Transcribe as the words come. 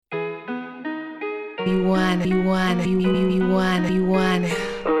You want it.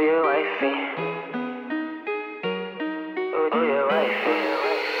 Oh, your wifey. Oh, your wifey.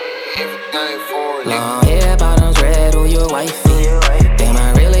 Long hair, bottoms red, ooh, your wifey. Damn,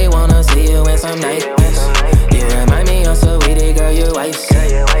 I really wanna see you in some Nikes. You remind me of Saweetie, girl, you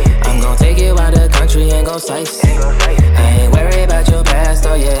icy. I'm gon' take you out the country and go sightseeing. I ain't worried about your past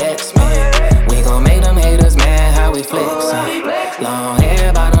or your ex, man. We gon' make them haters mad, how we flexin'. Long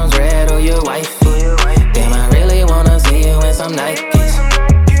hair, bottoms red, ooh, your wifey. Damn, I really wanna see you in some Nikes.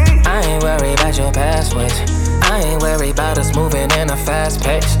 I ain't worried about your past ways. I ain't worried about us moving in a fast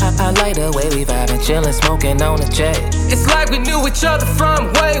pace. I like the way we vibing, chillin', smoking on the jet. It's like we knew each other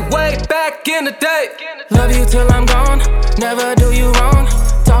from way back in the day. Love you till I'm gone, never do you wrong.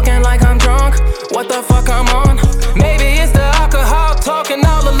 Talking like I'm drunk, what the fuck I'm on? Maybe it's the alcohol talking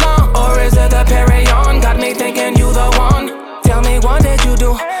all along. Or is it the Perignon, got me thinking you the one? Tell me what did you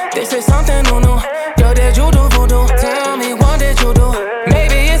do, this is something new. Girl, did you do voodoo? Tell me what did you do?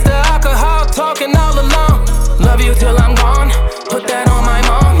 Maybe it's the alcohol talking all along. Love you till I'm gone, put that on my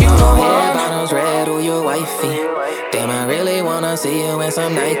mom. You the one. Hair, bottoms red, ooh, your wifey. Damn, I really wanna see you in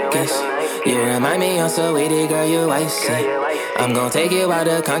some Nikes. You remind me of Saweetie, girl, you icy. I'm gon' take you out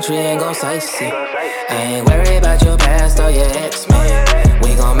the country and go sightsee. I ain't worried about your past or your ex, man.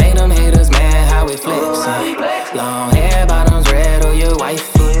 We gon' make them haters mad, how we flexin'. Long hair, bottoms red, ooh, your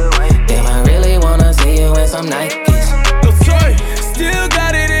wifey. Damn, I really wanna see you in some Nikes. No sorry, still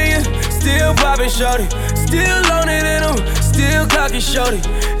got it in you, still poppin' shorty. Still on it in them, still cocky shorty.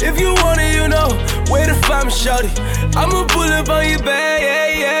 If you want it, you know where to find me, shorty. I'ma pull up on you, babe,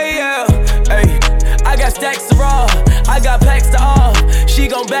 yeah. Hey, I got stacks to raw, I got packs to off. She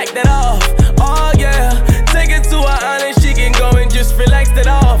gon' back that off, oh yeah. Take it to her island, she can go and just relax that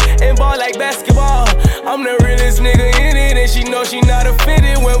off and ball like basketball. I'm the realest nigga in it, and she know she not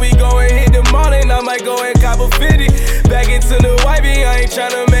offended. When we go and hit the mall, and I might go and cop a fitty. Back into the wifey, I ain't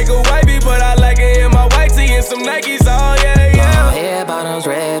tryna make a wifey, but I like it in my white tee and some Nikes, oh yeah. Long hair, bottoms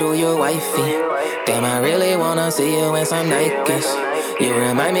red, ooh, your wifey. Damn, I really wanna see you in some Nikes. You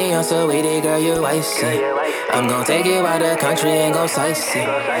remind me of Saweetie, girl, you icy. I'm gon' take you out the country and go sightsee.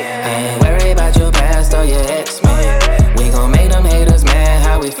 I ain't worried about your past or your ex, man. We gon' make them haters mad,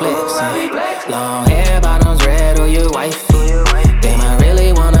 how we flexin'. Long hair, bottoms red, ooh, your wifey. Damn, I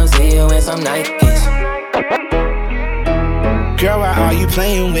really wanna see you in some Nikes. Girl, why are you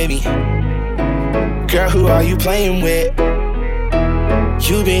playing with me? Girl, who are you playing with?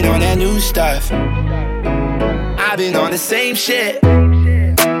 You been on that new stuff, I've been on the same shit.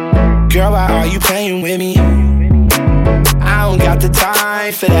 Girl, why are you playing with me? I don't got the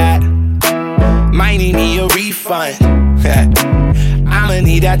time for that. Might need me a refund. I'ma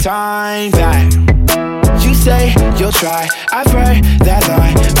need that time back. You say you'll try, I've heard that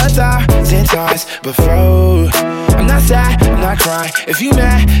line 1,000 times before. I'm not sad, I'm not crying. If you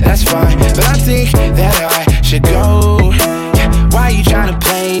mad, that's fine, but I think that I should go. Why you tryna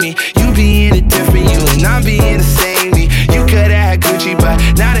play me? You being a different you and I'm being the same me. You coulda had Gucci, but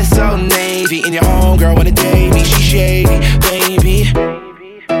now it's so navy. And your homegirl wanna date me, she shady, baby.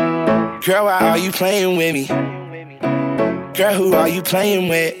 Girl, why are you playing with me? Girl, who are you playing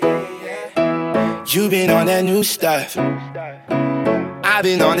with? You been on that new stuff, I've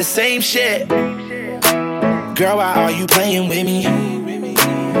been on the same shit. Girl, why are you playing with me?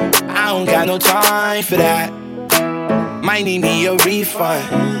 I don't got no time for that. Might need me a refund.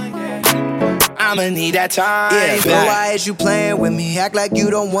 I'ma need that time. Yeah, so why is you playing with me? Act like you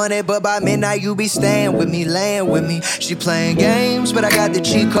don't want it, but by midnight you be staying with me, laying with me. She playing games, but I got the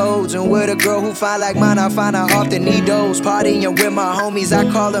cheat codes. And with a girl who fine like mine, I find I often need those. Partying with my homies, I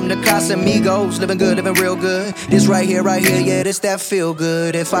call them the Casamigos. Living good, living real good. This right here, yeah, this that feel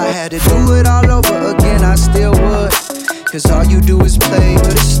good. If I had to do it all over again, I still would. Cause all you do is play,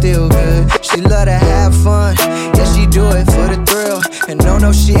 but it's still good. She love to have fun, yeah, she do it for the thrill. And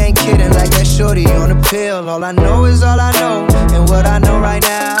no, she ain't kidding like that shorty on the pill. All I know is all I know, and what I know right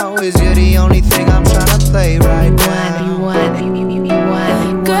now is you're the only thing I'm trying to play right now. You want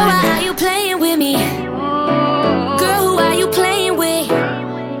it. Girl, why are you playing with me? Girl, who are you playing with?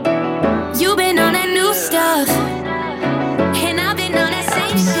 You been on that new stuff, and I've been on that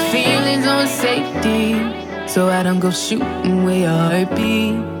same shit. Feelings on safety, so I don't go shooting where your heart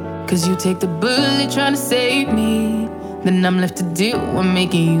beat. Cause you take the bullet trying to save me, then I'm left to deal with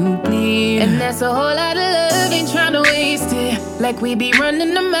making you bleed. And that's a whole lot of love, ain't trying to waste it. Like we be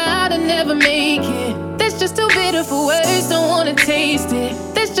running them out and never make it. That's just too bitter for words, don't wanna taste it.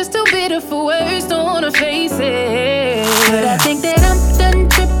 That's just too bitter for words, don't wanna face it. But I think that I'm done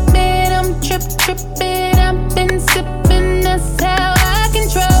tripping, I'm tripping. I've been sipping, that's how I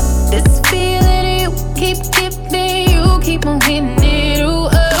control this feeling. You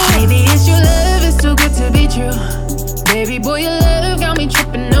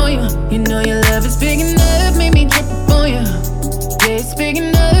it's big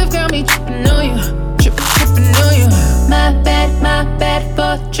enough, got me tripping on you. Tripping on you. My bad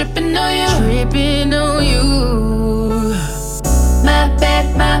for tripping on you. Tripping on you. My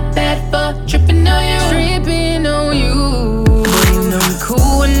bad for tripping on you. Tripping on you. Boy, you know me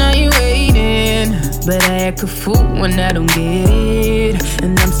cool when now you waiting, but I act a fool when I don't get it.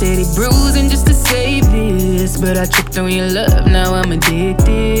 And I'm steady bruising just to save this, but I tripped on your love, now I'm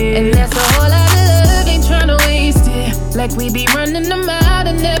addicted. And that's a whole lot of love, ain't tryna waste it. Like we be running them out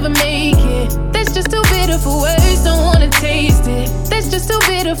and never make it. That's just too bitter for words, don't wanna taste it. That's just too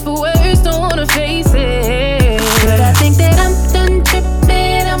bitter for words, don't wanna face it. But I think that I'm done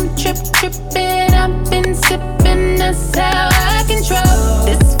tripping, I'm tripping. I've been sipping, that's how I control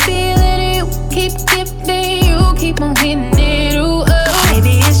this feeling you keep giving, you keep on hitting it, ooh, oh.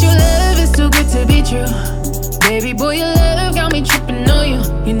 Maybe it's your love, it's too good to be true. Baby boy, your love got me tripping on you.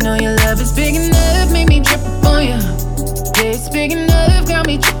 You know your love is big enough, make me trip on you. Yeah, it's big enough, got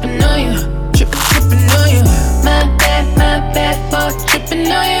me tripping on you. Tripping on you. My bad for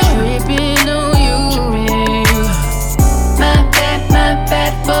tripping on you. Tripping on you. My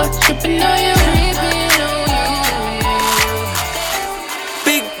bad for tripping on you. Tripping on you.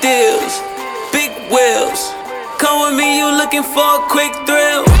 Big deals, big wheels. Come with me, you looking for a quick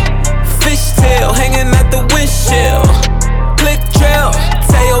thrill. Fishtail hanging out the windshield. Click trail,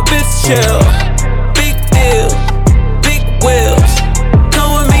 tell your bitch chill. Big deal, big wheels. Come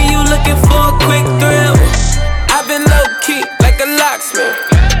with me, you looking for a quick thrill. I've been low key like a locksmith,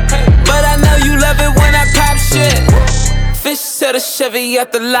 but I know you love it when I pop shit. Fish set a Chevy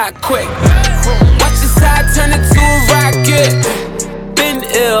at the lot quick. Watch this how I turn it to a rocket. Been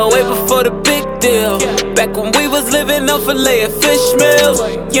ill way before the big deal. Back when we was living on filet of fish meals.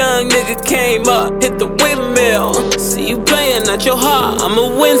 Young nigga came up, hit the windmill. See you playing at your heart,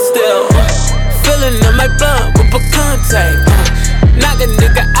 I'ma win still. Filling up my blunt with pecan tape. Knock a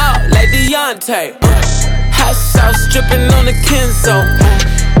nigga out like Deontay. Hot sauce dripping on the Kenzo.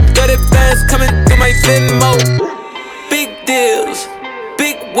 30 bands coming through my Venmo. Big deals,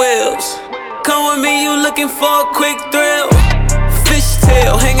 big wheels. Come with me, you looking for a quick thrill.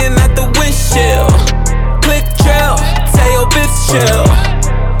 Fishtail hanging out the windshield. Click trail, tell your bitch chill.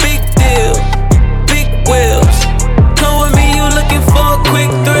 Big deal, big wheels. Come with me, you looking for a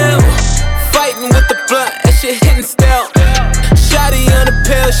quick thrill. Fighting with the blunt, that shit hitting stealth. Shotty on the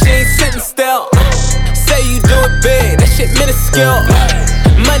pill, she ain't sitting still. Say you do it big, that shit minuscule.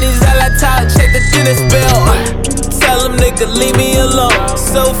 Money's all I talk, check the dentist bill. Tell them nigga leave me alone.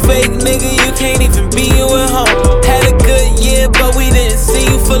 So fake nigga, you can't even be you at home. Had a good year, but we didn't see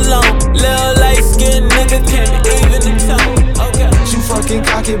you for long. Little light skin nigga can't even the tone. Okay. Too fucking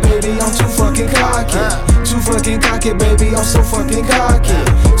cocky, baby, I'm too fucking cocky. Too fucking cocky, baby, I'm so fucking cocky.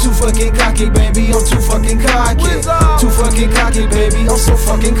 Too fucking cocky, baby, I'm too fucking cocky. Too fucking cocky, baby, I'm so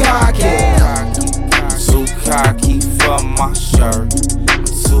fucking cocky. Too cocky for my shirt.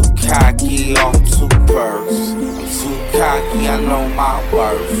 Too cocky on two purse. I'm too cocky, I know my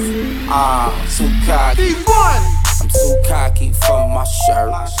worth. Too cocky. I'm too cocky for my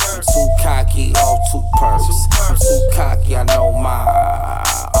shirt. I'm too cocky on two purse. I'm too cocky, I know my.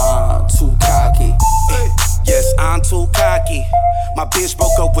 Too cocky. Yes, I'm too cocky. My bitch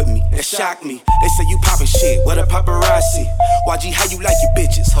broke up with me, that shocked me. They say you poppin' shit, what a paparazzi. YG, how you like your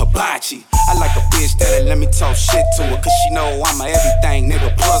bitches? Hibachi. I like a bitch that'll let me talk shit to her, cause she know I'm a everything,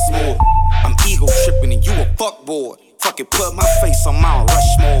 nigga, plus more. I'm ego trippin' and you a fuckboy. Fucking put my face on Mount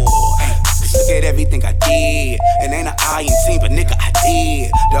Rushmore. Ay, look at everything I did. It ain't an I in team, but nigga, I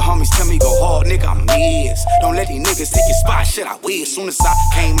did. The homies tell me go hard, nigga, I'm his. Don't let these niggas take your spot, shit, I will. Soon as I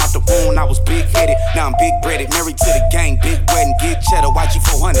came out the womb, I was big-headed. Now I'm big-breaded, married to the gang, big wedding, get cheddar, YG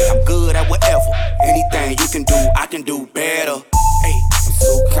 400. I'm good at whatever. Anything you can do, I can do better. Hey, I'm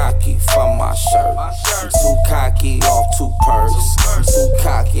too cocky for my shirt. I'm too cocky off two purse. I'm too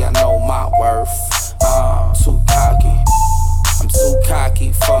cocky, I know my worth. Too cocky. I'm too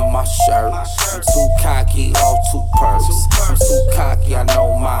cocky for my shirt. I'm too cocky off two purses. I'm too cocky, I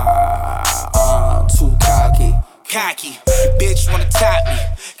know my. Too cocky. Cocky, the bitch wanna top me.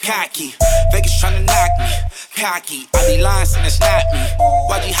 Cocky, Vegas tryna knock me. Cocky, I be lying, and it's not me.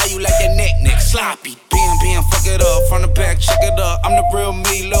 YG, how you like that neck, sloppy. Bam, fuck it up, from the back, check it up. I'm the real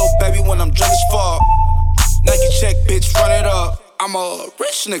me, little baby, when I'm drunk as fuck. Nike check, bitch, run it up. I'm a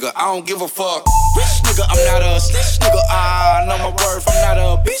rich nigga, I don't give a fuck. Rich nigga, I'm not a snitch nigga. I know my worth, I'm not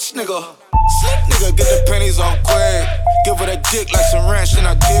a bitch nigga. Slick nigga, get the pennies off quick. Give her that dick like some ranch, then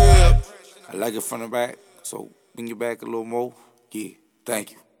I dip. I like it from the back, so bring your back a little more. Yeah,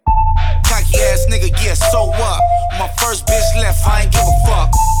 thank you. Cocky ass nigga, yeah, so what? My first bitch left, I ain't give a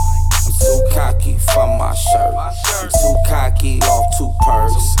fuck. I'm too cocky for my shirt. I'm too cocky off 2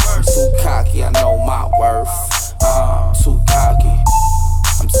 perks. I'm too cocky, I know my worth. Too cocky.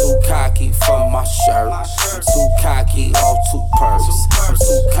 I'm too cocky for my shirt. I'm too cocky off 2 perks. I'm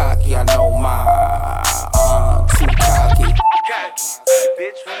too cocky, I know my. Too cocky.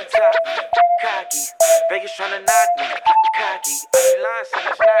 Bitch from the top, cocky. Vegas tryna knock me, cocky. I be lying, so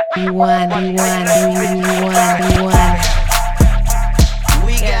it's not. You won.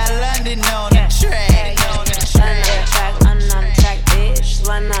 We got London on the track. Run on the track, bitch.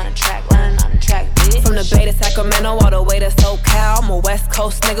 Run on the track, bitch. From the Bay to Sacramento, all the way to SoCal. I'm a West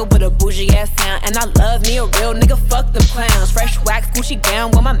Coast nigga with a bougie ass sound. And I love me a real nigga, fuck them clowns. Fresh wax, Gucci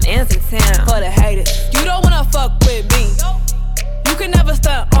gown when my man's in town. For the haters, you don't wanna fuck with me. You can never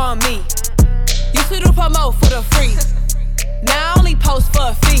stunt on me. Used to do promo for the free. Now I only post for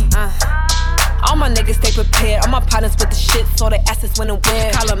a fee. All my niggas stay prepared. All my partners with the shit, so they asses when and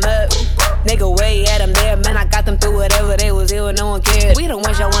where. Call them up, nigga way at them there. Man, I got them through whatever they was ill and no one cared. We the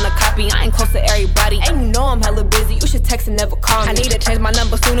ones y'all wanna copy, I ain't close to everybody. And you know I'm hella busy, you should text and never call me. I need to change my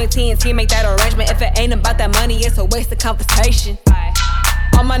number soon as TNT make that arrangement. If it ain't about that money, it's a waste of conversation.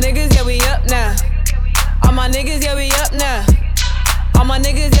 All my niggas, yeah, we up now. All my niggas, yeah, we up now. All my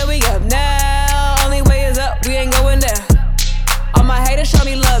niggas, yeah, we up now. Only way is up, we ain't going down. All my haters show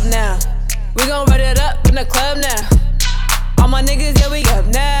me love now. We gon' run it up in the club now. All my niggas, yeah, we up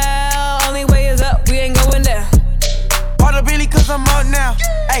now. Only way is up, we ain't going down. Bought a Billy cause I'm up now.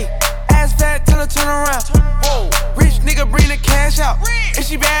 Ayy, ass fat, tell her turn around. Whoa, rich nigga bring the cash out. If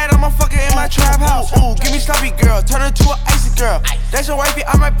she bad, I'ma fuck her in my trap house. Ooh, give me sloppy girl, turn her to an icy girl. That's your wifey,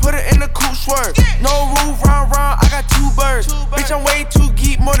 I might put her in the coupe swerve. No roof, round, I got 2 birds. Bitch, I'm way too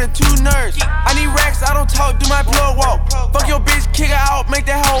geek, more than 2 nerds. I need racks, I don't talk, do my plug walk. Fuck your bitch, kick her out, make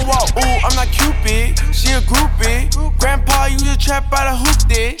that hoe walk. Ooh, I'm not Cupid, she a groupie. Grandpa used to trap out a hoop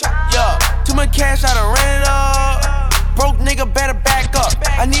dick. Yeah, too much cash, I done ran it up. Broke nigga better back up.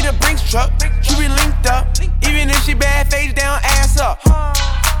 I need a Brinks truck, you be linked up. Even if she bad, face down, ass up.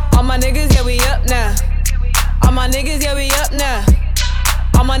 All my niggas, yeah, we up now. All my niggas, yeah, we up now.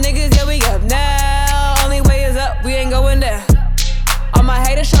 All my niggas, yeah, we up now. Only way is up, we ain't going down. All my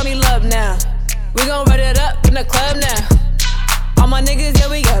haters show me love now. We gon' run it up in the club now. All my niggas, yeah,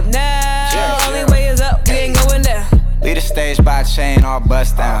 we up now. Only way is up, we ain't going down. Lead the stage by chain, all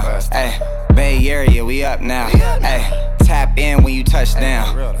bust down. Ayy, Bay Area, we up now. Ayy, tap in when you touch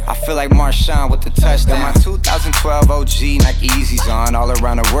down. I feel like Marshawn with the touchdown. My 2012 OG Nike Yeezys on. All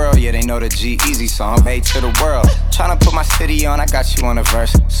around the world, yeah, they know the G-Eazy song. Bay to the world. Tryna put my city on, I got you on the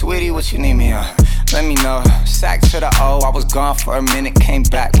verse. Saweetie, what you need me on? Let me know. Sack to the O, I was gone for a minute, came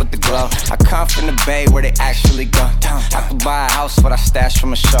back with the glow. I come from the Bay where they actually go. I could buy a house, what I stashed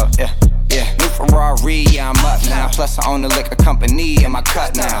from a show, yeah. Yeah, new Ferrari, yeah, I'm up now. Plus I own the liquor company in my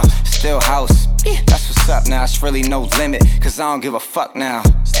cut now. Still house, that's what's up now. It's really no limit, cause I don't give a fuck now.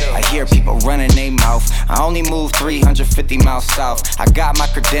 I hear people running they mouth. I only moved 350 miles south. I got my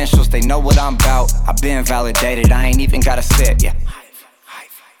credentials, they know what I'm about. I've been validated, I ain't even gotta sit, yeah.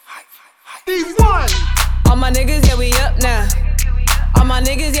 All my niggas, yeah, we up now. All my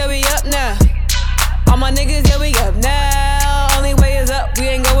niggas, yeah, we up now. All my niggas, yeah, we up now. Only way is up, we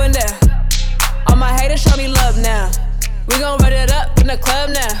ain't going down. All my haters show me love now. We gon' run it up in the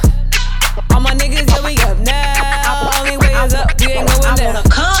club now. All my niggas, yeah, we up now. Only way is up, we ain't going down. I wanna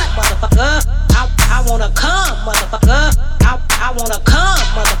come, motherfucker. I wanna come, motherfucker. I wanna come,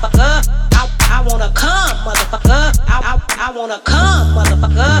 motherfucker. I wanna come, motherfucker. I wanna come,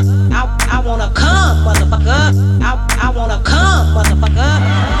 motherfucker. I wanna come, motherfucker. I wanna come, motherfucker.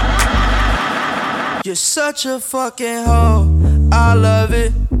 You're such a fucking hoe, I love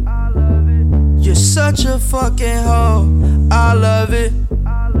it. You're such a fucking hoe, I love it.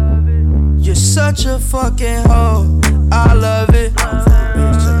 You're such a fucking hoe, I love it.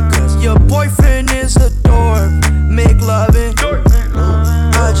 Your boyfriend is a dork, make loving.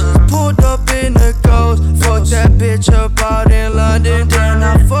 I just pulled up in the Ghost, fucked that bitch up out in London. Then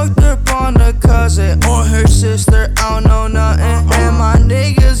I fucked up on a cousin or her sister, I don't know nothing. And my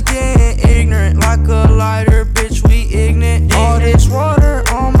niggas getting ignorant like a lighter, bitch, we ignorant. All this water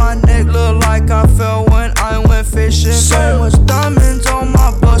on my neck look like I fell when I went fishing. So much diamonds on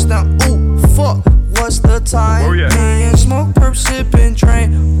my bust now, ooh, fuck, what's the time? Me and smoke, perp, sippin',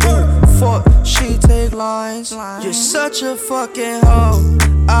 drain, ooh, fuck, she take lines. You're such a fucking hoe,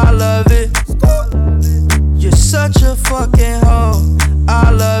 I love it. You're such a fucking hoe,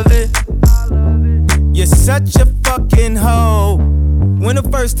 I love it. You're such a fucking hoe. When the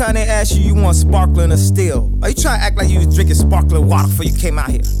first time they asked you want sparkling or still? Are you trying to act like you was drinking sparkling water before you came out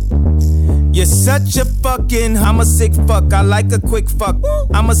here? You're such a fucking, I'm a sick fuck, I like a quick fuck.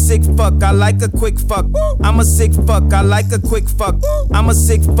 I'm a sick fuck, I like a quick fuck. I'm a sick fuck, I like a quick fuck. I'm a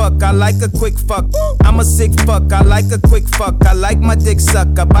sick fuck, I like a quick fuck. I'm a sick fuck, I like a quick fuck. I like my dick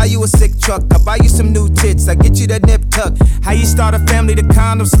suck, I buy you a sick truck. I buy you some new tits, I get you that nip tuck. How you start a family, the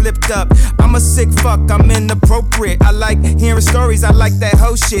condom slipped up. I'm a sick fuck, I'm inappropriate. I like hearing stories, I like that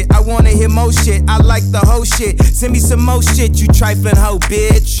hoe shit. I wanna hear more shit, I like the whole shit. Send me some more shit, you trifling hoe,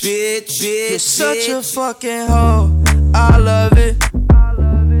 bitch. You're such a fucking hoe, I love it.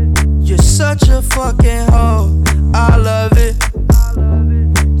 You're such a fucking hoe, I love it.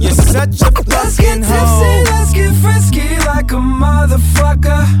 You're such a fucking hoe. Let's get frisky like a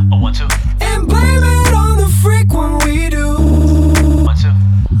motherfucker. I want to. And blame it on the freak when we do. I want to.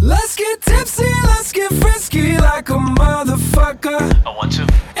 Let's get tipsy, let's get frisky like a motherfucker. I want to.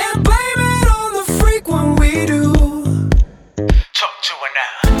 And blame it on the freak when we do. Talk to her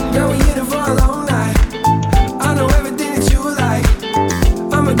now. Girl, we in it for a long night. I know everything that you like.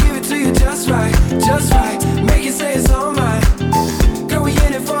 I'ma give it to you just right, just right. Make you say it's all mine. Girl, we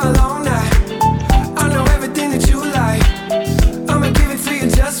in it for a long night. I know everything that you like. I'ma give it to you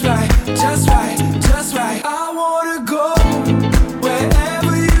just right, just right, just right. I wanna go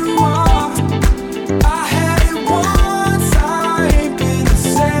wherever you are. I had it once, I ain't been the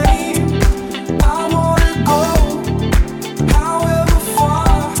same. I wanna go however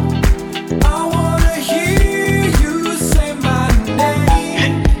far. I wanna hear you say my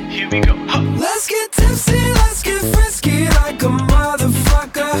name. Here we go. Let's get tipsy, let's get frisky like a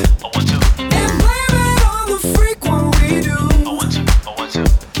motherfucker. I want to. And blame it on the freak when we do. I want to. I want to.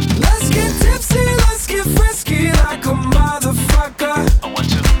 Let's get tipsy, let's get frisky like a motherfucker. I want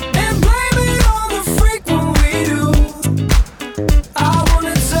to. And blame it on the freak when we do. I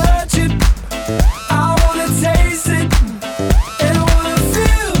wanna touch it, I wanna taste it, and I wanna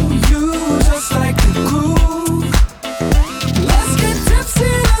feel you just like the groove. Let's get tipsy,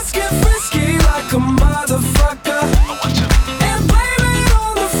 let's get frisky like a motherfucker. I want to. And blame it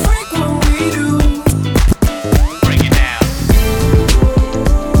on the freak when we do. Break it down.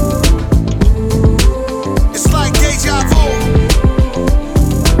 It's like deja vu.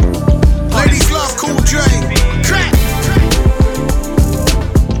 Ladies love Cool Dre. Crack.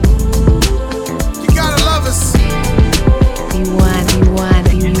 You gotta love us. You want.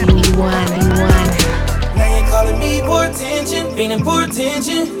 Now you're calling me for attention, feeling for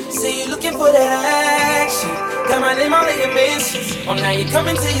attention. Say you're looking for that action. Got my name all in your mentions. Oh, now you're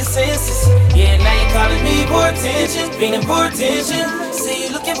coming to your senses. Yeah, now you're calling me for attention, feeling for attention. Say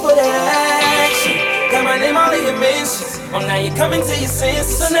you're looking for that action. Got my name all in your mentions. Oh, now you're coming to your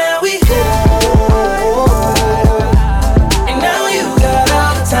senses. So now we and now you got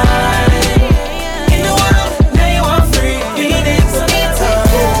all the time in the world. Now you are free, feeling for me time.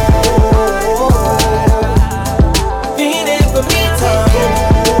 Feeling for me time.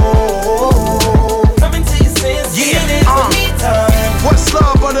 Coming to your senses, feeling for me time. What's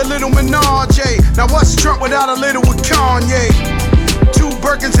love but a little menage? Now what's Trump without a little with Kanye? 2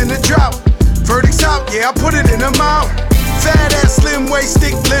 Birkins in the drought. Verdict's out, yeah, I put it in the mouth. Fat ass, slim waist,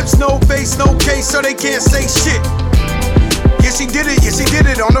 thick lips, no face, no case, so they can't say shit. Yeah, she did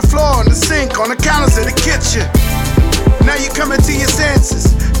it on the floor, on the sink, on the counters of the kitchen. Now you coming to your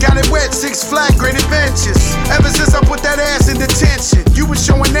senses. Got it wet, 6 flat graded benches. Ever since I put that ass in detention, you was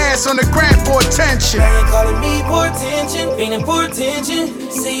showing ass on the gram for attention. Now you're calling me for attention, feeling for attention.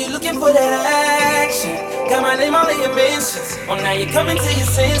 Say you're looking for that action. Got my name all in your mentions. Oh, now you're coming to your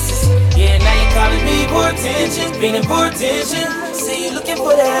senses. Yeah, now you're calling me for attention, feeling for attention. Say you're looking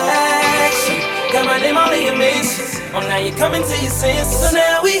for that action. Got my name all in your mentions. Oh, now you're coming to your senses. So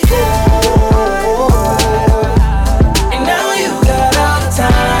now we and now you got all the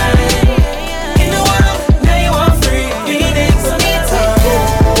time in the world. Now you are free, feeling for me time.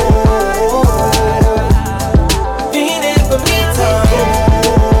 Feeling for me time.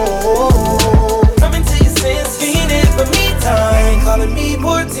 Coming to your senses, feeling for me time. Calling me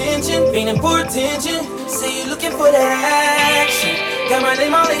for attention, feeling for attention. Say you're looking for that action. Got my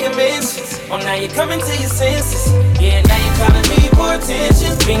name all in your mentions. Oh, now you're coming to your senses. Yeah, now you're calling me for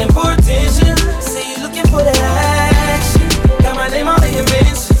attention, feeling for attention. Say you're looking for that action. Got my name all in your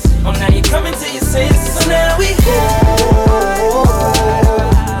mentions. Oh, now you're coming to your senses. So now we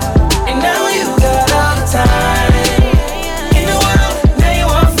and now you got all the time in the world. Now you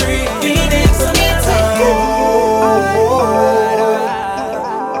are free, feeling for me time.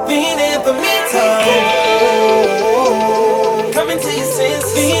 Feeling for me time. Coming to your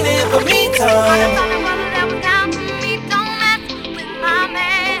senses, feeling for me time.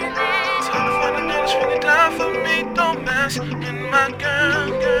 Really down for me, don't mess with my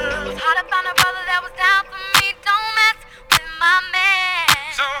girl. It's hard to find a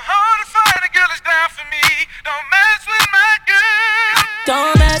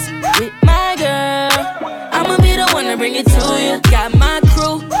Don't mess with my girl. I'ma be the one to bring it to you. Got my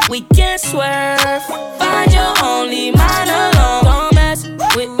crew, we can swerve. Find your only mind alone. Don't mess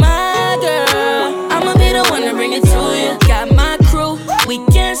with my girl. I'ma be the one to bring it to you. Got my crew, we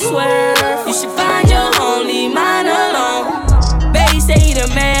can swerve. You should find your only mind alone. Baby say he the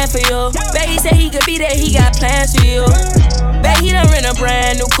man for you. Baby say he could be there, he got plans for you. Baby he done rent a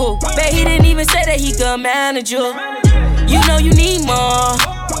brand new coupe. Baby he didn't even say that he could manage you. You know you need more.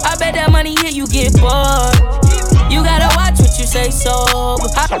 I bet that money here you get bored. You gotta watch what you say sober.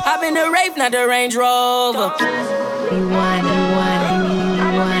 Hop in the Wraith, not the Range Rover. You want.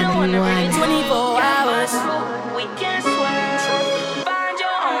 24 hours. We can swear. Find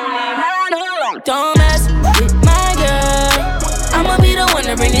your only mind alone. Don't mess with my girl. I'ma be the one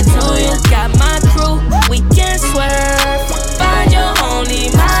to bring it to you. Got my crew, we can swerve. Find your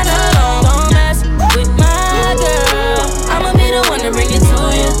only mind alone. Don't mess with my girl. I'ma be the one to bring it to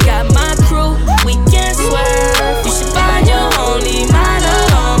you. Got my crew, we can swerve. You should find your only mind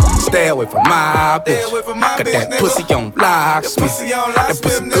alone. Stay away from my bitch. Got that pussy on locksmith. That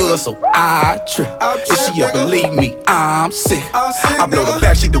pussy good, so I trip. If she ever leave me, I'm sick. I blow the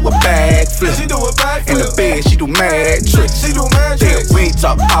back, she do a backflip. In the bed, she do mad tricks. Damn, we ain't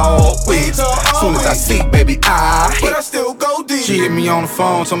talk all week. Soon as I see, baby, I hit. She hit me on the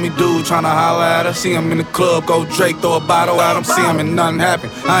phone, told me dude tryna holler at her. See him in the club, go Drake, throw a bottle at him. See him and nothing happen.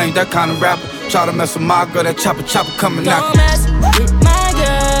 I ain't that kind of rapper. Try to mess with my girl, that chopper coming out. Don't mess with my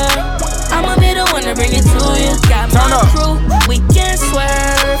girl. I'ma be the one to bring it to you. Got my crew, we can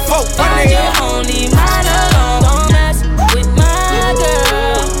swerve. Find your only mind alone. Don't mess with my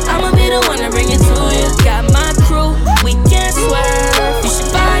girl. I'ma be the one to bring it to you. Got my crew, we can swerve. You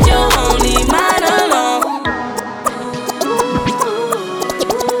should find your only mind alone.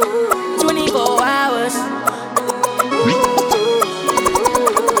 24 hours.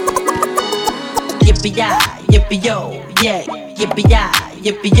 Yippee-yi, yippee-yo, yeah. Yippee-yi,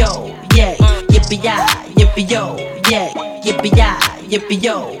 yippee-yo, yeah. Yippee-yi, yippee-yo, yeah. Yippee-yi,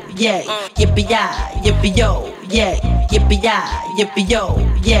 yippee-yo, yeah. Yippee-yi, yippee-yo, yeah. Yippee-yi, yippee-yo,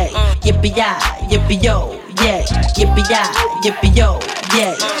 yeah. Yippee-yi, yippee-yo, yeah. Yippee-yi, yippee-yo,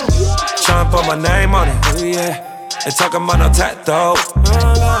 yeah. Tryna put my name on it, oh yeah. They talking about no tattoo.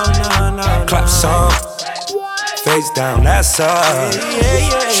 Clap song, face down, that's up.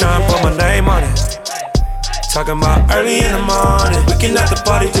 Tryna put my name on it. Talking about early in the morning. We can let the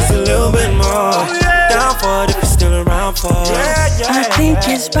party just a little bit more. Down for it if you're still around for it. I think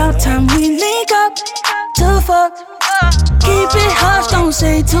it's about time we link up to fuck. Keep it hush, don't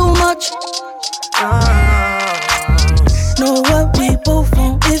say too much. Know what we both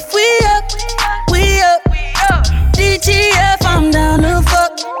want. If we up, we up. DTF, I'm down to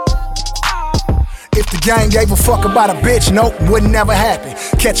fuck. If the gang gave a fuck about a bitch, nope, would never happen.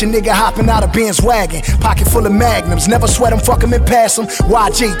 Catch a nigga hopping out of Ben's wagon, pocket full of magnums, never sweat him, fuck him and pass him.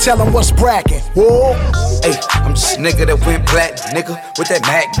 YG, tell him what's brackin'. Whoa. Hey, I'm just a nigga that went black, nigga, with that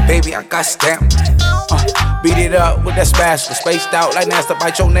Mac, baby, I got stamped. Beat it up with that spatula, spaced out like Nasty,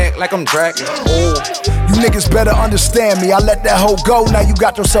 bite your neck like I'm dragging. Oh, you niggas better understand me. I let that hoe go, now you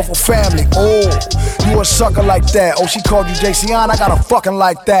got yourself a family. Oh, you a sucker like that. Oh, she called you JCon, I got a fucking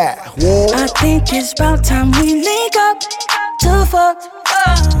like that. Whoa. I think it's about time we link up to fuck.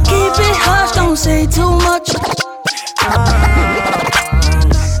 Keep it hush, don't say too much.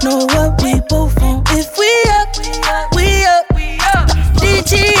 Know what we both want. If we up, we up.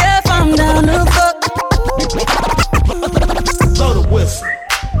 DTF, I'm down to fuck. Blow the whistle.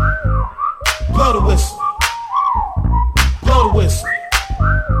 Blow the whistle. Blow the whistle.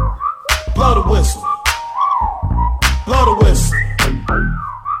 Blow the whistle. Blow the whistle.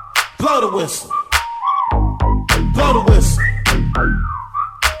 Blow the whistle. Blow the whistle.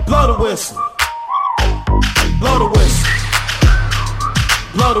 Blow the whistle. Blow the whistle.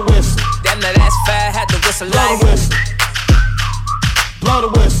 Blow the whistle. Damn, now that's fair, had the whistle Blow like. the whistle. Blow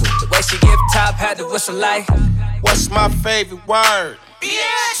the whistle. The way she give top, had the whistle like. What's my favorite word?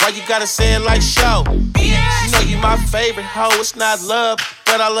 Why you gotta say it like show? You know you my favorite hoe. It's not love,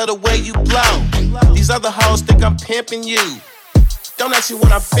 but I love the way you blow. These other hoes think I'm pimping you. Don't ask me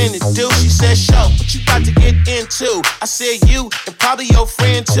what I'm finna do. She said, show, what you about to get into? I said, you and probably your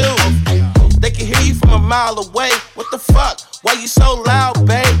friend too. They can hear you from a mile away. What the fuck? Why you so loud,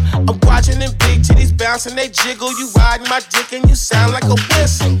 babe? I'm watching them big titties bouncing, they jiggle. You riding my dick and you sound like a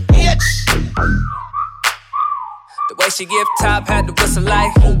whistle, bitch. The way she give top, had the whistle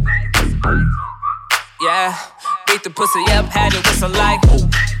like. Yeah, beat the pussy up, had the whistle like.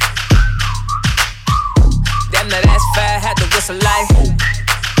 Damn, now that's fair, had the whistle like.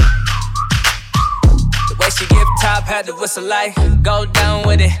 The way she she give top, had to whistle like. Go down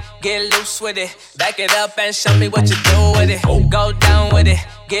with it, get loose with it. Back it up and show me what you do with it. Go down with it,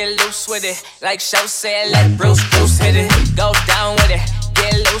 get loose with it. Like Show said, let Bruce hit it. Go down with it,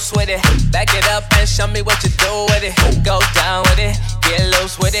 get loose with it. Back it up and show me what you do with it. Go down with it, get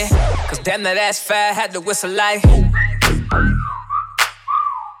loose with it. Cause damn that ass fat, had to whistle like.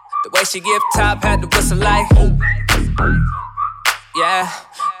 The way she give top, had to whistle like. Yeah,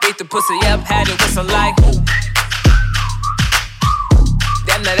 beat the pussy up, had to whistle like.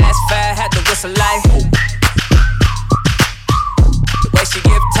 Damn that ass fat, had to whistle like. The way she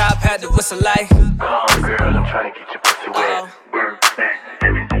give top, had to whistle like. Come on, girl, I'm trying to get your pussy wet. Work that,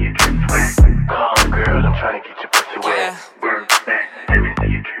 let me see you drip sweat. Come on, girl, I'm trying to get your pussy wet. Work that, let me see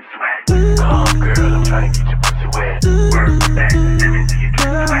you drip sweat. Come on, girl, I'm trying to get your pussy wet. Work that, let me see you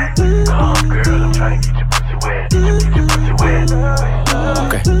drip sweat. Come on, girl, I'm trying to get your pussy wet. Get your pussy wet.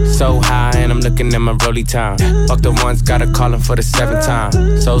 Okay, so high and I'm looking at my rollie time. Fuck the ones, gotta call him for the 7th time.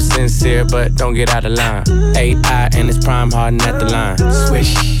 So sincere, but don't get out of line. AI and it's prime harden at the line.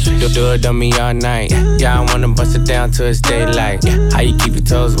 Swish, do it on me all night. Yeah, I wanna bust it down till it's daylight. How you keep your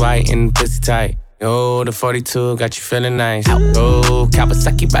toes white and the pussy tight? Oh, the 42 got you feeling nice. Oh,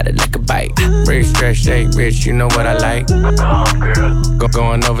 Kawasaki bite it like a bite. Rich, stretch, shake, rich, you know what I like.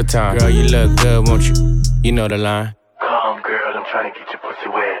 Going overtime. Girl, you look good, won't you? You know the line. Come, girl, I'm trying to get your pussy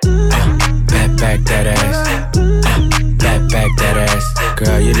wet. Back that ass. Back that ass.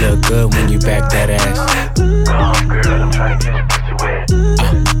 Girl, you look good when you back that ass. Come, girl, I'm trying to get your pussy wet.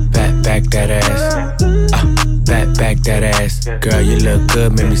 Back that ass. Back that ass. Girl, you look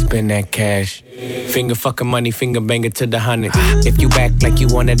good, make me spend that cash. Finger fucking money, finger banger to the 100. If you act like you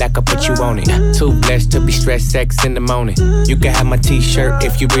want it, I could put you on it. Too blessed to be stressed sex in the morning. You can have my t-shirt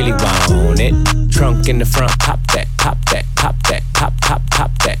if you really want it. Trunk in the front, pop that, pop that, pop that, pop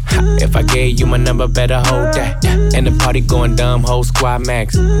that. If I gave you my number, better hold that. And the party going dumb, whole squad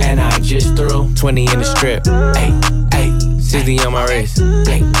max. And I just threw 20 in the strip. Ay, 60 on my wrist.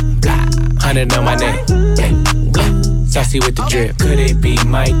 100 on my neck. Saucy with the drip. Could it be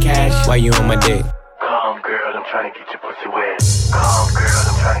my cash? Why you on my dick? Come, girl, I'm trying to get your pussy wet. Come, girl,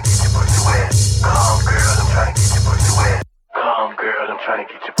 I'm trying to get your pussy wet. Come, girl, I'm trying to get your pussy wet. Come, girl, I'm trying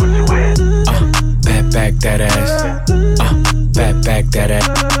to get your pussy wet. Back that ass. Back that ass.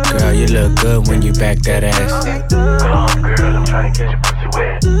 Girl, you look good when you back that ass. Come, girl, I'm trying to get your pussy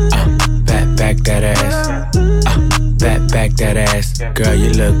wet. Back that ass. Back that ass. Girl, you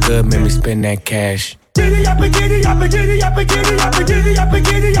look good, make me spend that cash.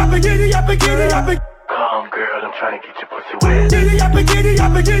 Come, girl, I'm trying to get your pussy wet.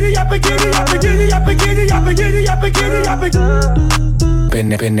 Been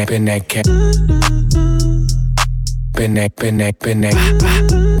that cat.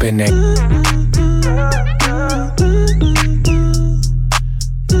 Been that.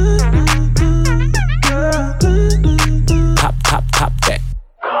 Pop that.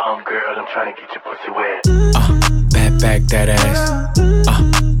 Come, girl, I'm trying to get your pussy wet. Back that ass.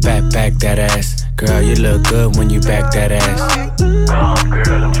 Back that ass. Girl, you look good when you back that ass. Come,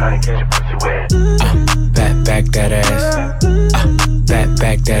 girl, I'm trying to get your pussy wet. Back that ass.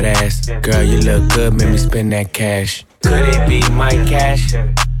 Back that ass. Girl, you look good, make me spend that cash. Could it be my cash?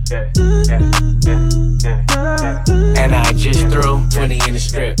 And I just threw 20 in the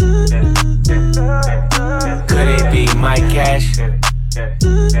strip. Could it be my cash?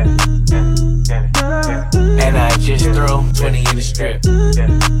 And I just threw 20 in the strip.